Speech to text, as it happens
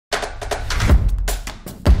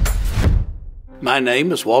My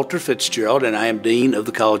name is Walter Fitzgerald, and I am Dean of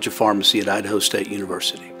the College of Pharmacy at Idaho State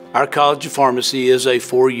University. Our College of Pharmacy is a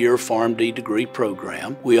 4-year Pharm.D degree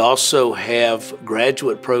program. We also have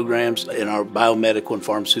graduate programs in our Biomedical and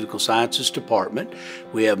Pharmaceutical Sciences department.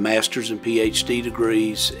 We have master's and Ph.D.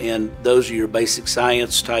 degrees, and those are your basic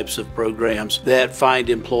science types of programs that find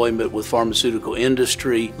employment with pharmaceutical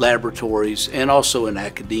industry, laboratories, and also in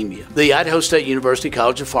academia. The Idaho State University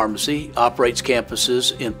College of Pharmacy operates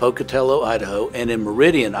campuses in Pocatello, Idaho, and in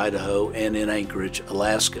Meridian, Idaho, and in Anchorage,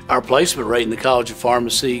 Alaska. Our placement rate in the College of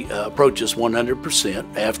Pharmacy approaches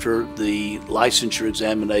 100% after the licensure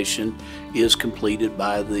examination is completed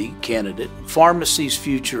by the candidate. Pharmacy's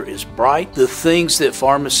future is bright. The things that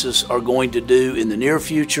pharmacists are going to do in the near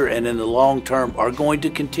future and in the long term are going to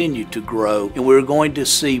continue to grow, and we're going to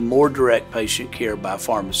see more direct patient care by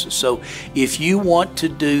pharmacists. So if you want to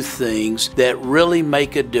do things that really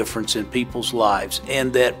make a difference in people's lives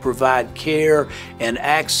and that provide care and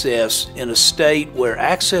access in a state where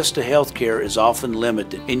access to health care is often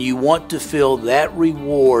limited, and you want to feel that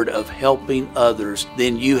reward of helping others,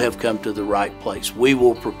 then you have come to the right place. We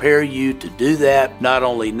will prepare you to do that, not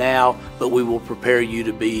only now, but we will prepare you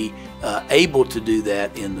to be able to do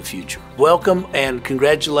that in the future. Welcome and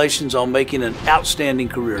congratulations on making an outstanding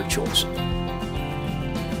career choice.